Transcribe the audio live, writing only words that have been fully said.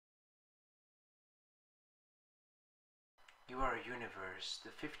You are a universe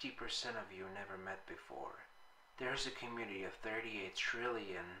the 50% of you never met before. There is a community of 38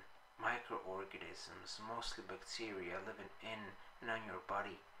 trillion microorganisms, mostly bacteria, living in and on your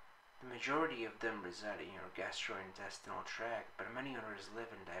body. The majority of them reside in your gastrointestinal tract, but many others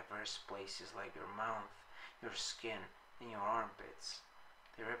live in diverse places like your mouth, your skin, and your armpits.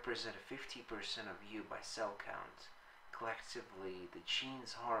 They represent 50% of you by cell count. Collectively, the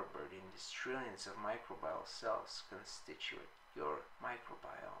genes harbored in these trillions of microbial cells constitute your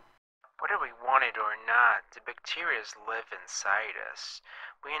microbiome. Whether we want it or not, the bacteria live inside us.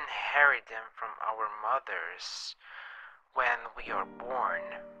 We inherit them from our mothers when we are born.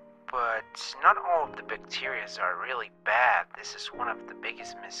 But not all of the bacteria are really bad. This is one of the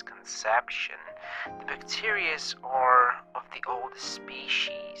biggest misconceptions. The bacteria are of the oldest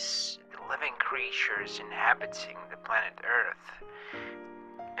species, the living creatures inhabiting the planet Earth.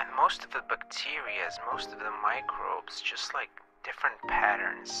 And most of the bacteria, most of the microbes, just like different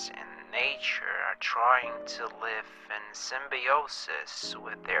patterns in nature, are trying to live in symbiosis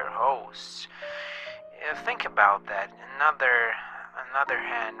with their hosts. Think about that. Another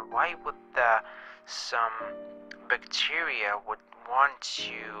hand, why would some bacteria would want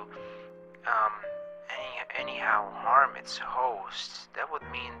to anyhow harm its host? That would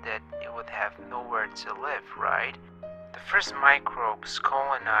mean that it would have nowhere to live, right? The first microbes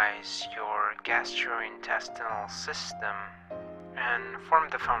colonize your gastrointestinal system and form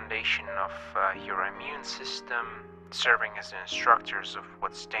the foundation of your immune system, serving as instructors of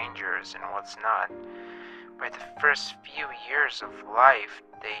what's dangerous and what's not. By the first few years of life,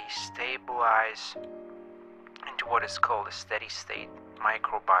 they stabilize into what is called a steady state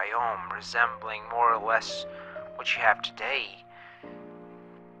microbiome, resembling more or less what you have today.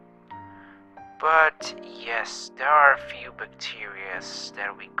 But yes, there are a few bacteria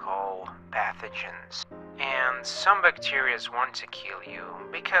that we call pathogens. And some bacteria want to kill you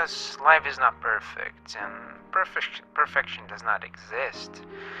because life is not perfect and perfection does not exist.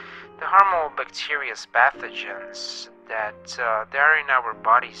 The harmful bacteria pathogens that they are in our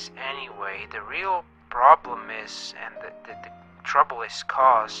bodies anyway. The real problem is, and the trouble is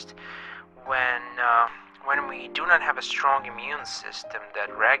caused when we do not have a strong immune system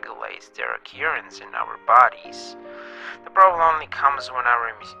that regulates their occurrence in our bodies. The problem only comes when our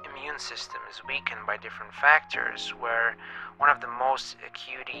immune system is weakened by different factors, where one of the most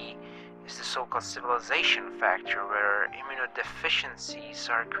acute is the so-called civilization factor, where immunodeficiencies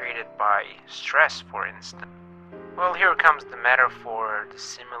are created by stress, for instance. Well, here comes the metaphor, the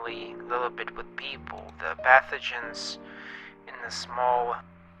simile, a little bit with people. The pathogens in the small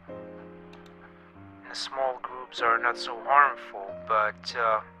groups are not so harmful, but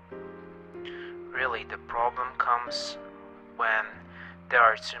really the problem comes when there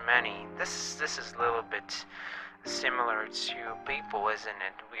are too many. This is a little bit similar to people, isn't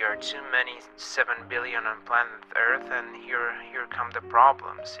it? We are too many, 7 billion on planet Earth, and here come the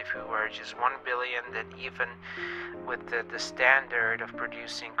problems. If we were just 1 billion, then even with the standard of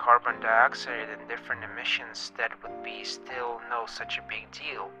producing carbon dioxide and different emissions, that would be still no such a big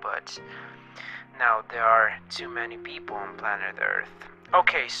deal. But now there are too many people on planet Earth.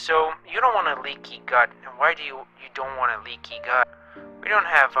 Okay, so you don't want a leaky gut. And why do you don't want a leaky gut? We don't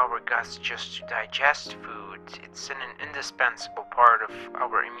have our guts just to digest food. It's an indispensable part of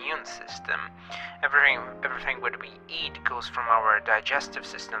our immune system. Everything what we eat goes from our digestive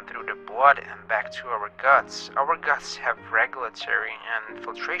system through the blood and back to our guts. Our guts have regulatory and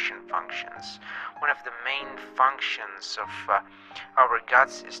filtration functions. One of the main functions of our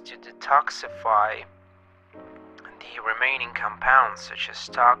guts is to detoxify the remaining compounds, such as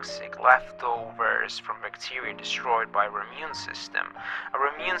toxic leftovers from bacteria destroyed by our immune system. Our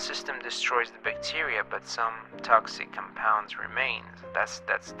immune system destroys the bacteria, but some toxic compounds remain. That's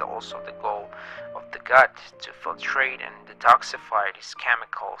also the goal of the gut, to filtrate and detoxify these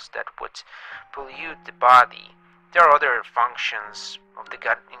chemicals that would pollute the body. There are other functions of the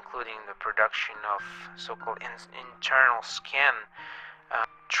gut, including the production of so-called internal skin,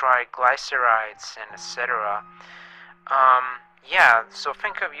 triglycerides, and etc. So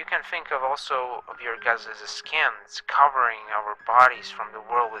you can think of also of your guts as a skin. It's covering our bodies from the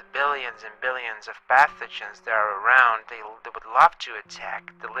world with billions and billions of pathogens that are around. They would love to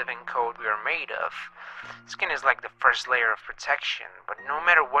attack the living code we are made of. Skin is like the first layer of protection, but no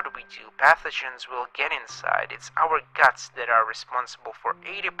matter what we do, pathogens will get inside. It's our guts that are responsible for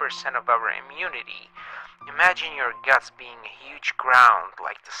 80% of our immunity. Imagine your guts being a huge ground,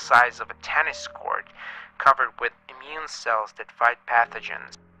 like the size of a tennis court, covered with immune cells that fight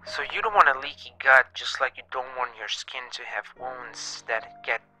pathogens. So you don't want a leaky gut, just like you don't want your skin to have wounds that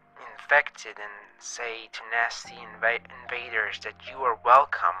get infected and say to nasty invaders that you are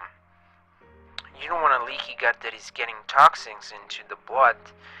welcome. You don't want a leaky gut that is getting toxins into the blood,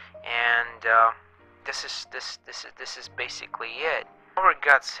 and this is basically it. Our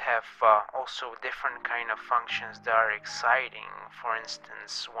guts have also different kind of functions that are exciting. For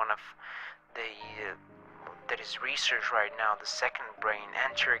instance, one of the that is researched right now, the second brain,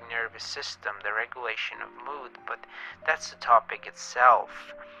 enteric nervous system, the regulation of mood, but that's the topic itself.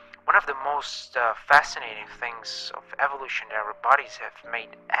 One of the most fascinating things of evolution that our bodies have made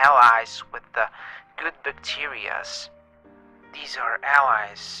allies with the good bacterias. These are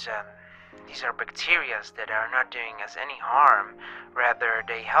allies. These are bacterias that are not doing us any harm. Rather,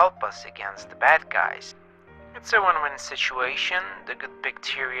 they help us against the bad guys. It's a win-win situation. The good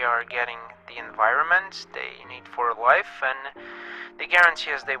bacteria are getting the environment they need for life, and they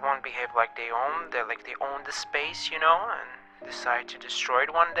guarantee us they won't behave like they own the space, and decide to destroy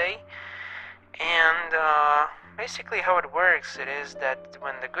it one day. And basically how it works, it is that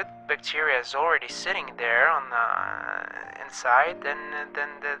when the good bacteria is already sitting there on the inside, then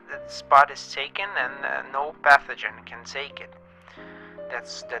the spot is taken, and no pathogen can take it.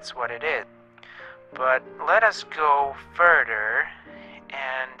 That's what it is. But let us go further,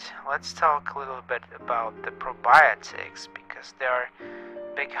 and let's talk a little bit about the probiotics, because they are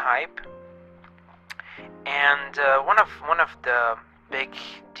big hype. And one of the big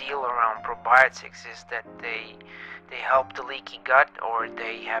deal around probiotics is that they help the leaky gut, or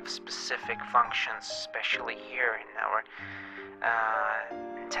they have specific functions, especially here in our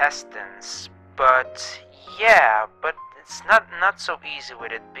intestines. But it's not so easy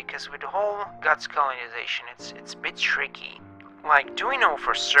with it, because with the whole gut colonization, it's a bit tricky. Like, do we know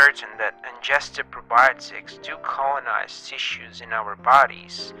for certain that ingested probiotics do colonize tissues in our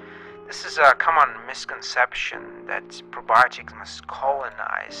bodies? This is a common misconception that probiotics must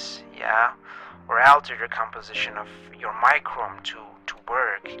colonize, or alter the composition of your microbiome to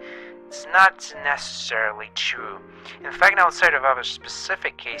work. It's not necessarily true. In fact, outside of other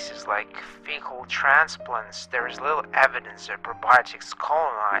specific cases like fecal transplants, there is little evidence that probiotics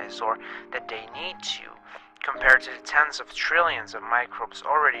colonize, or that they need to, compared to the tens of trillions of microbes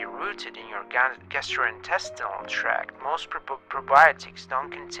already rooted in your gastrointestinal tract. Most probiotics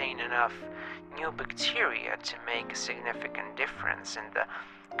don't contain enough new bacteria to make a significant difference in the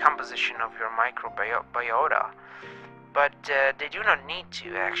composition of your microbiota. But they do not need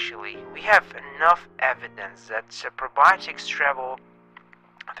to, actually. We have enough evidence that probiotics travel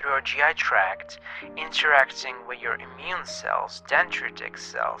through your GI tract, interacting with your immune cells, dendritic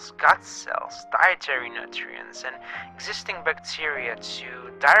cells, gut cells, dietary nutrients, and existing bacteria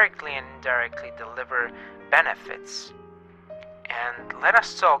to directly and indirectly deliver benefits. And let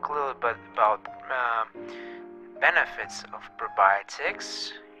us talk a little bit about benefits of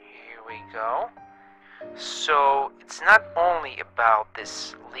probiotics. Here we go. So it's not only about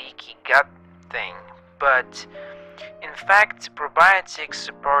this leaky gut thing, but in fact, probiotics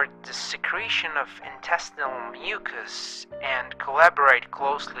support the secretion of intestinal mucus and collaborate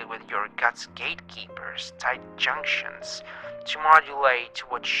closely with your gut's gatekeepers, tight junctions, to modulate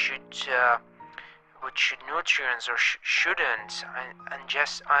what should nutrients or shouldn't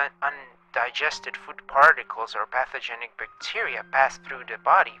undigested food particles or pathogenic bacteria pass through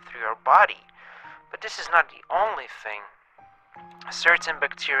your body. But this is not the only thing. Certain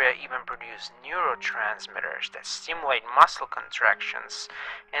bacteria even produce neurotransmitters that stimulate muscle contractions,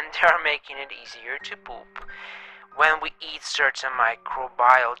 and they are making it easier to poop. When we eat, certain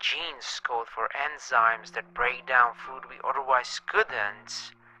microbial genes code for enzymes that break down food we otherwise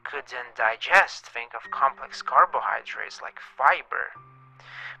couldn't digest. Think of complex carbohydrates like fiber.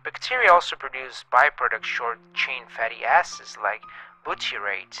 Bacteria also produce byproduct short-chain fatty acids like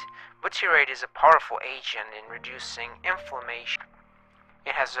butyrate. Butyrate is a powerful agent in reducing inflammation.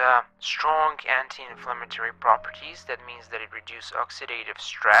 It has strong anti-inflammatory properties. That means that it reduces oxidative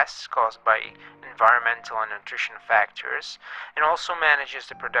stress caused by environmental and nutrition factors, and also manages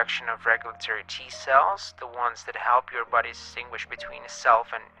the production of regulatory T cells, the ones that help your body distinguish between a self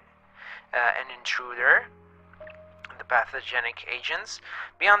and an intruder, the pathogenic agents.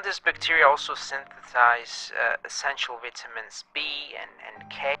 Beyond this, bacteria also synthesize essential vitamins B and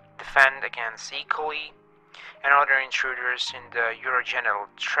K, defend against E. coli and other intruders in the urogenital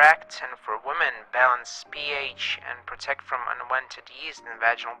tract, and for women, balance pH and protect from unwanted yeast and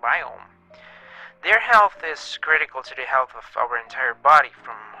vaginal biome. Their health is critical to the health of our entire body,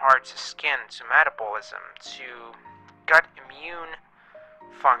 from heart to skin to metabolism to gut immune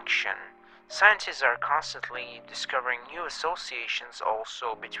function. Scientists are constantly discovering new associations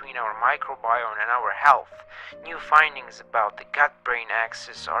also between our microbiome and our health. New findings about the gut-brain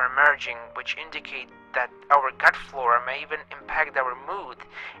axis are emerging, which indicate that our gut flora may even impact our mood,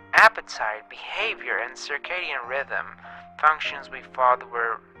 appetite, behavior, and circadian rhythm, functions we thought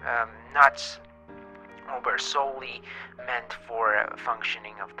were not or were solely meant for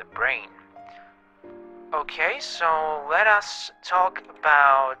functioning of the brain. Okay, so let us talk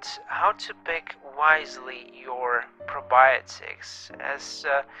about how to pick wisely your probiotics. As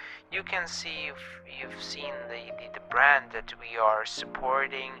you can see, you've seen the brand that we are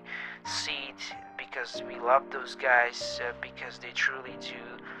supporting, Seed, because we love those guys, because they truly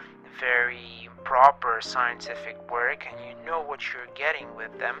do very proper scientific work, and you know what you're getting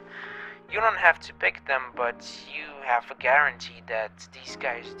with them. You don't have to pick them, but you have a guarantee that these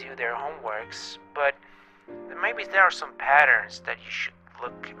guys do their homeworks. But maybe there are some patterns that you should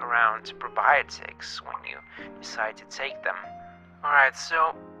look around probiotics when you decide to take them. Alright,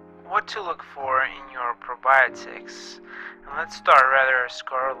 so what to look for in your probiotics? And let's start rather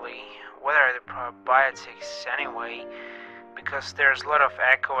squarely. What are the probiotics anyway? Because there's a lot of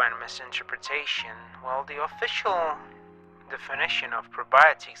echo and misinterpretation. Well, the official definition of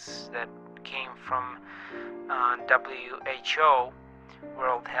probiotics that came from WHO,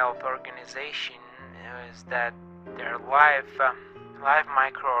 World Health Organization, is that they're live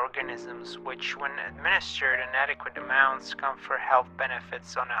microorganisms which, when administered in adequate amounts, confer health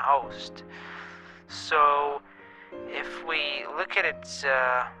benefits on a host. So if we look at it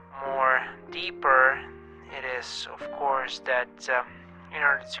more deeper, it is of course that in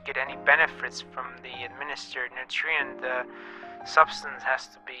order to get any benefits from the administered nutrient, the substance has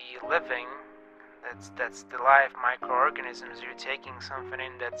to be living. That's the live microorganisms. You're taking something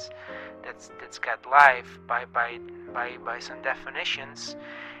in that's got life by some definitions,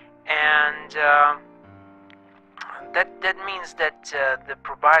 and that means that the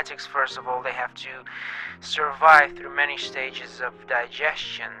probiotics, first of all, they have to survive through many stages of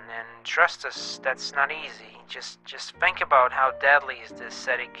digestion, and trust us, that's not easy. Just think about how deadly is the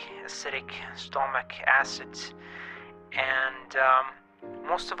acidic stomach acid, and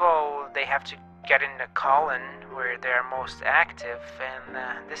most of all, they have to get in the colon where they're most active, and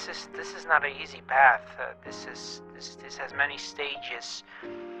this is not an easy path. This has many stages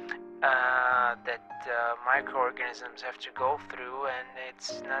that microorganisms have to go through, and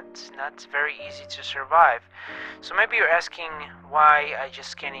it's not very easy to survive. So maybe you're asking why I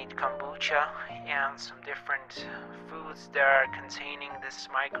just can't eat kombucha and some different foods that are containing these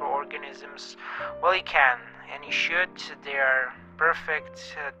microorganisms. Well, you can, and you should. They are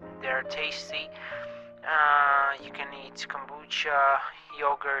perfect, they're tasty. You can eat kombucha,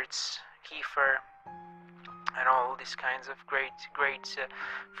 yogurts, kefir, and all these kinds of great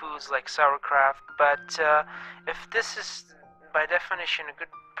foods like sauerkraut. But if this is by definition a good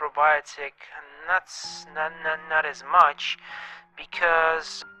probiotic, not as much,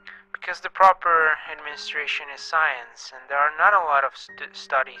 because the proper administration is science, and there are not a lot of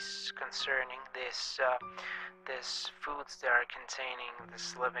studies concerning this foods that are containing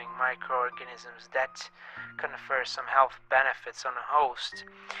these living microorganisms that confer some health benefits on a host.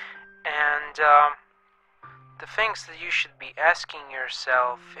 And the things that you should be asking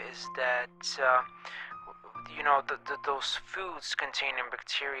yourself is that those foods containing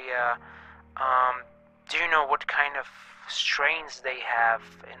bacteria, do you know what kind of strains they have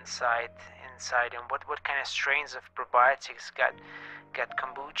inside, and what kind of strains of probiotics got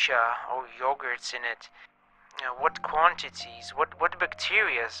kombucha or yogurts in it? What quantities, what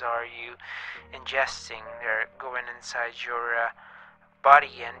bacterias are you ingesting? They're going inside your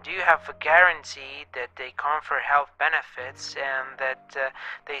body, and do you have a guarantee that they confer health benefits and that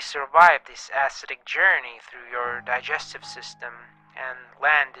they survive this acidic journey through your digestive system and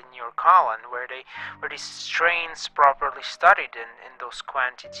land in your colon, where these strains properly studied in those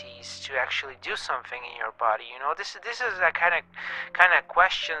quantities to actually do something in your body? This is a kind of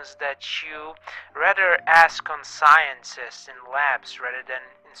questions that you rather ask on scientists in labs rather than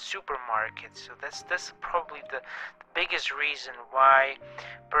in supermarkets. So that's probably the biggest reason why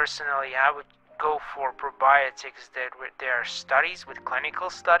personally I would go for probiotics that there are studies with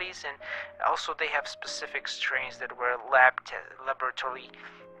clinical studies, and also they have specific strains that were laboratory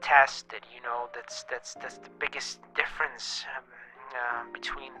tested. That's the biggest difference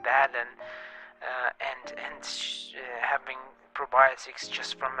between that and having probiotics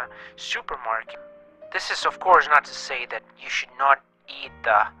just from a supermarket. This is of course not to say that you should not eat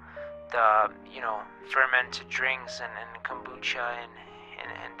the fermented drinks and kombucha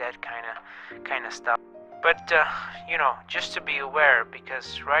and that kind of stuff. But you know, just to be aware,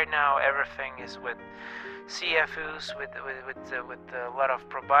 because right now everything is with CFUs, with a lot of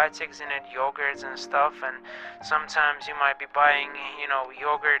probiotics in it, yogurts and stuff. And sometimes you might be buying, you know,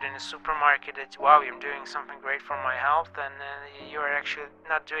 yogurt in a supermarket that, wow, I'm doing something great for my health, and you're actually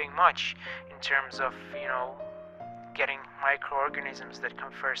not doing much in terms of, you know, getting microorganisms that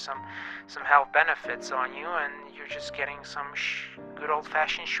confer some health benefits on you, and you're just getting some good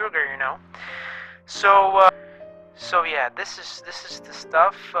old-fashioned sugar, you know. So yeah, this is the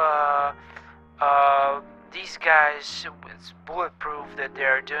stuff. These guys, it's bulletproof that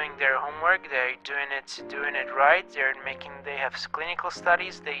they're doing their homework. They're doing it right. They have clinical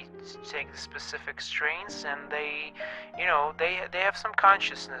studies. They take the specific strains, and they, you know, they have some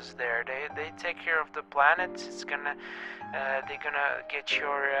consciousness there. They take care of the planet. They're gonna get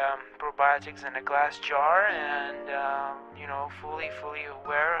your probiotics in a glass jar, and you know, fully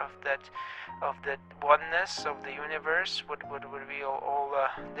aware of that oneness of the universe. What we all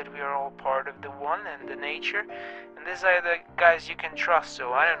that we are all part of the one and the nature. And these are the guys you can trust.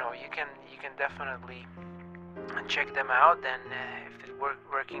 So I don't know. You can definitely check them out. And if it's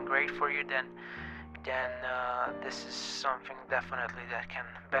working great for you, then this is something definitely that can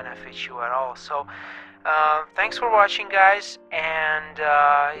benefit you at all. So thanks for watching, guys, and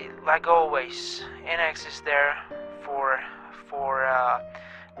like always, Inex is there for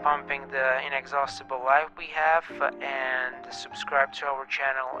pumping the inexhaustible life we have, and subscribe to our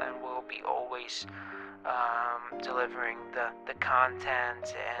channel, and we'll be always delivering the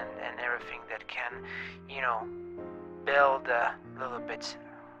content and everything that can, you know, build a little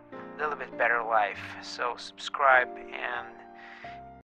bit better life. So subscribe, and